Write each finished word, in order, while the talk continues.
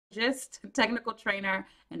technical trainer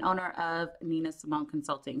and owner of Nina Simone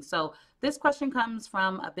Consulting. So this question comes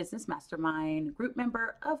from a business mastermind group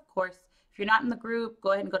member. Of course, if you're not in the group,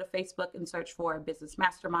 go ahead and go to Facebook and search for business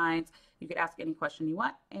masterminds. You could ask any question you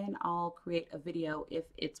want and I'll create a video if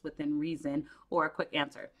it's within reason or a quick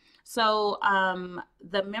answer. So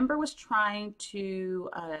the member was trying to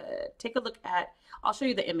take a look at, I'll show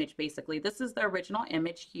you the image basically. This is the original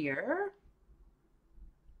image here.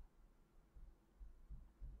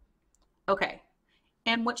 Okay,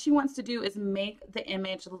 and what she wants to do is make the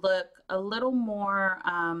image look a little more,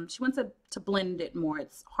 she wants to blend it more.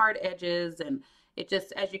 It's hard edges and it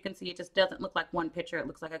just, as you can see, it just doesn't look like one picture. It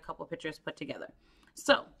looks like a couple pictures put together.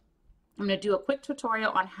 So I'm going to do a quick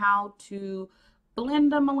tutorial on how to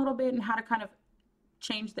blend them a little bit and how to kind of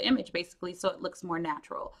change the image basically so it looks more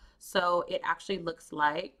natural. So it actually looks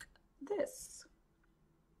like this.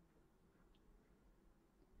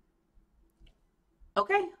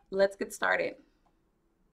 Okay, let's get started.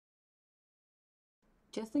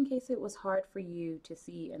 Just in case it was hard for you to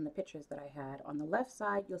see in the pictures that I had, on the left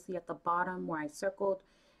side, you'll see at the bottom where I circled,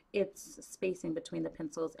 it's spacing between the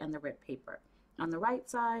pencils and the ripped paper. On the right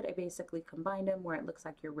side, I basically combined them where it looks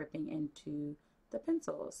like you're ripping into the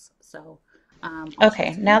pencils. So,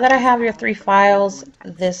 okay, now that I have your 3 files,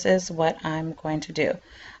 this is what I'm going to do.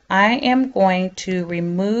 I am going to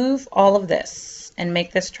remove all of this and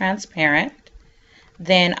make this transparent.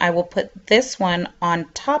 Then I will put this one on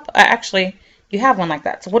top. Actually, you have one like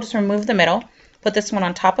that. So we'll just remove the middle, put this one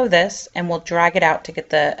on top of this, and we'll drag it out to get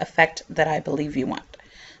the effect that I believe you want.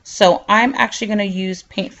 So I'm actually going to use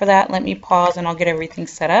paint for that. Let me pause and I'll get everything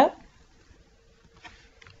set up.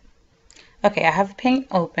 Okay, I have paint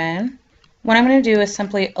open. What I'm going to do is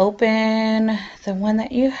simply open the one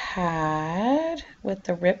that you had with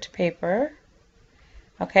the ripped paper.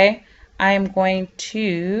 Okay, I am going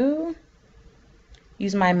to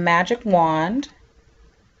use my magic wand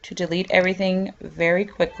to delete everything very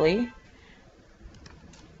quickly. I'm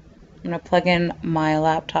going to plug in my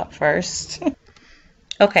laptop first.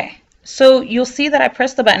 Okay, so you'll see that I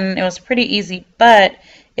pressed the button. It was pretty easy, but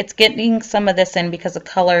it's getting some of this in because of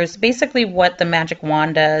colors. Basically what the magic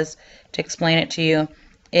wand does, to explain it to you,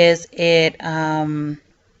 is it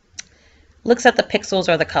looks at the pixels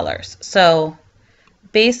or the colors. So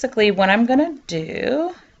basically what I'm going to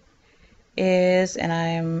do is, and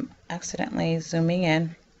I'm accidentally zooming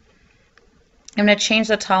in, I'm going to change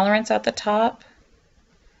the tolerance at the top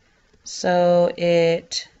so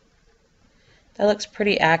that looks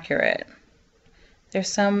pretty accurate. There's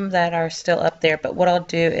some that are still up there, but what I'll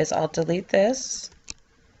do is I'll delete this.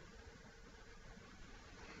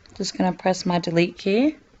 Just going to press my delete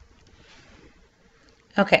key.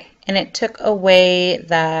 Okay, and it took away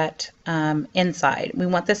that inside. We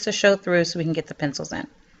want this to show through so we can get the pencils in.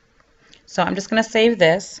 So I'm just going to save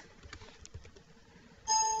this.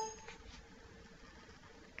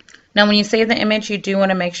 Now when you save the image, you do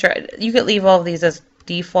want to make sure, you could leave all of these as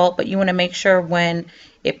default, but you want to make sure when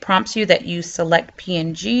it prompts you that you select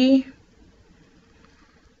PNG.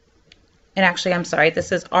 And actually, I'm sorry,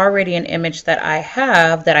 this is already an image that I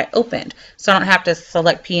have that I opened. So I don't have to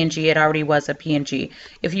select PNG, it already was a PNG.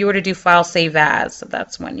 If you were to do file save as,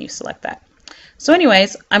 that's when you select that. So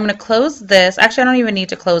anyways, I'm going to close this. Actually, I don't even need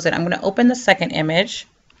to close it. I'm going to open the second image.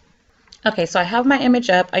 Okay, so I have my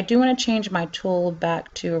image up. I do want to change my tool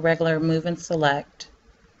back to a regular move and select.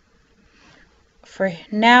 For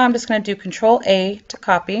now, I'm just going to do Control A to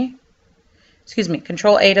copy. Excuse me,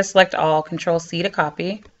 Control A to select all, Control C to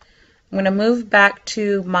copy. I'm going to move back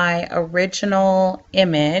to my original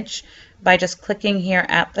image by just clicking here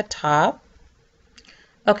at the top.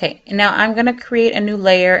 Okay, and now I'm going to create a new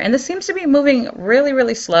layer, and this seems to be moving really,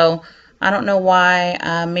 really slow. I don't know why.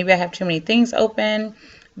 Maybe I have too many things open,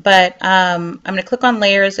 but I'm going to click on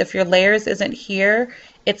layers. If your layers isn't here,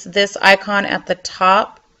 it's this icon at the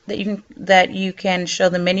top that you can show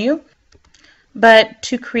the menu. But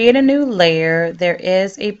to create a new layer, there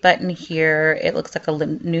is a button here. It looks like a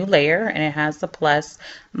new layer and it has the plus.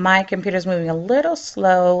 My computer's moving a little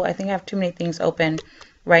slow. I think I have too many things open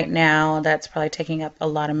right now. That's probably taking up a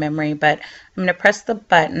lot of memory, but I'm going to press the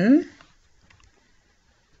button.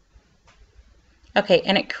 Okay,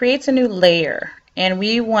 and it creates a new layer, and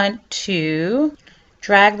we want to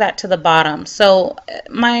drag that to the bottom. So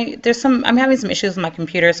I'm having some issues with my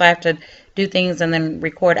computer, so I have to do things and then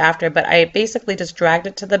record after, but I basically just dragged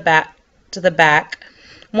it to the back.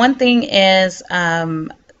 One thing is on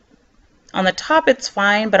the top it's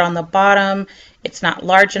fine, but on the bottom it's not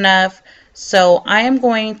large enough. So I am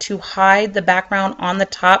going to hide the background on the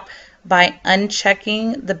top by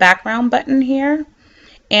unchecking the background button here.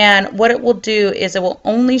 And what it will do is it will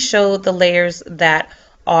only show the layers that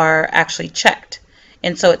are actually checked.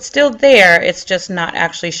 And so it's still there, it's just not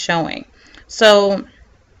actually showing. So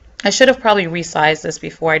I should have probably resized this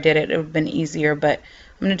before I did it. It would have been easier, but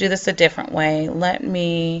I'm going to do this a different way. Let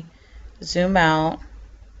me zoom out.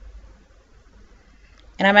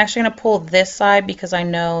 And I'm actually going to pull this side because I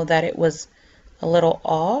know that it was a little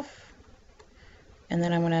off. And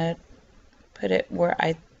then I'm going to put it where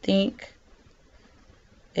I think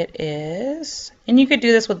it is. And you could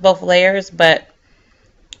do this with both layers, but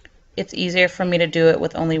it's easier for me to do it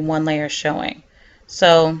with only one layer showing.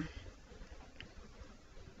 So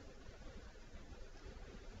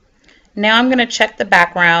now I'm going to check the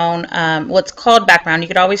background, what's called background. You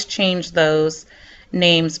could always change those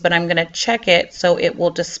names, but I'm going to check it so it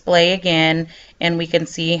will display again and we can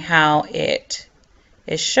see how it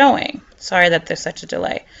is showing. Sorry that there's such a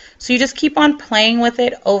delay. So you just keep on playing with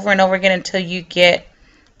it over and over again until you get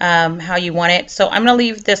how you want it. So I'm going to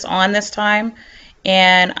leave this on this time,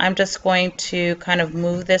 and I'm just going to kind of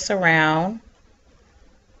move this around.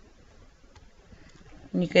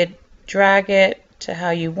 And you could drag it to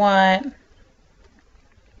how you want.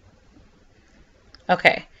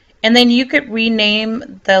 Okay, and then you could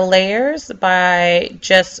rename the layers by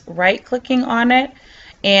just right-clicking on it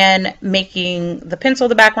and making the pencil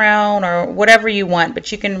the background or whatever you want,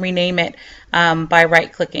 but you can rename it by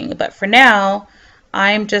right-clicking. But for now,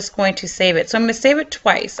 I'm just going to save it. So I'm going to save it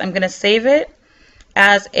twice. I'm going to save it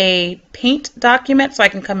as a Paint document so I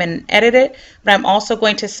can come in and edit it, but I'm also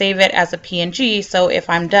going to save it as a PNG so if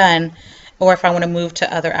I'm done or if I want to move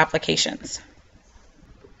to other applications.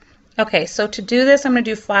 Okay, so to do this, I'm going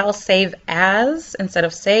to do File Save As instead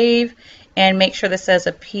of Save, and make sure this says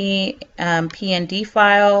a PNG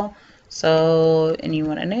file. So, and you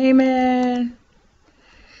want to name it,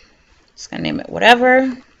 just going to name it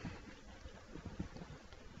whatever.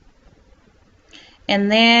 And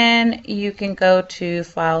then you can go to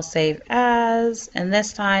File Save As, and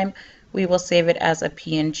this time we will save it as a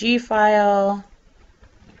PNG file.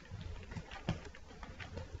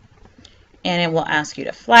 And it will ask you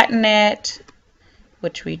to flatten it,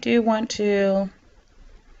 which we do want to.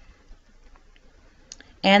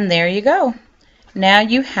 And there you go. Now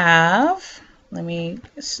you have, let me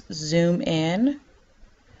zoom in.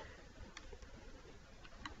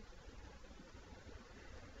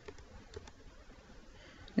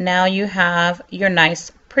 Now you have your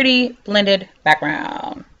nice, pretty blended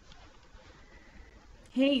background.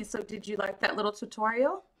 Hey, so did you like that little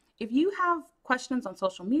tutorial? If you have questions on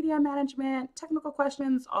social media management, technical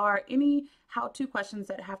questions, or any how-to questions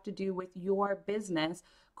that have to do with your business,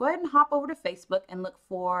 go ahead and hop over to Facebook and look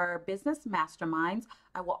for Business Masterminds.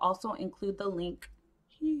 I will also include the link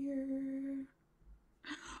here.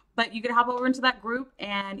 But you can hop over into that group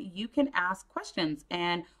and you can ask questions,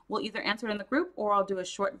 and we'll either answer it in the group or I'll do a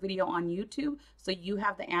short video on YouTube so you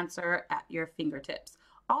have the answer at your fingertips.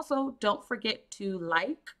 Also, don't forget to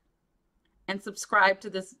like and subscribe to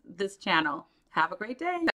this channel. Have a great day.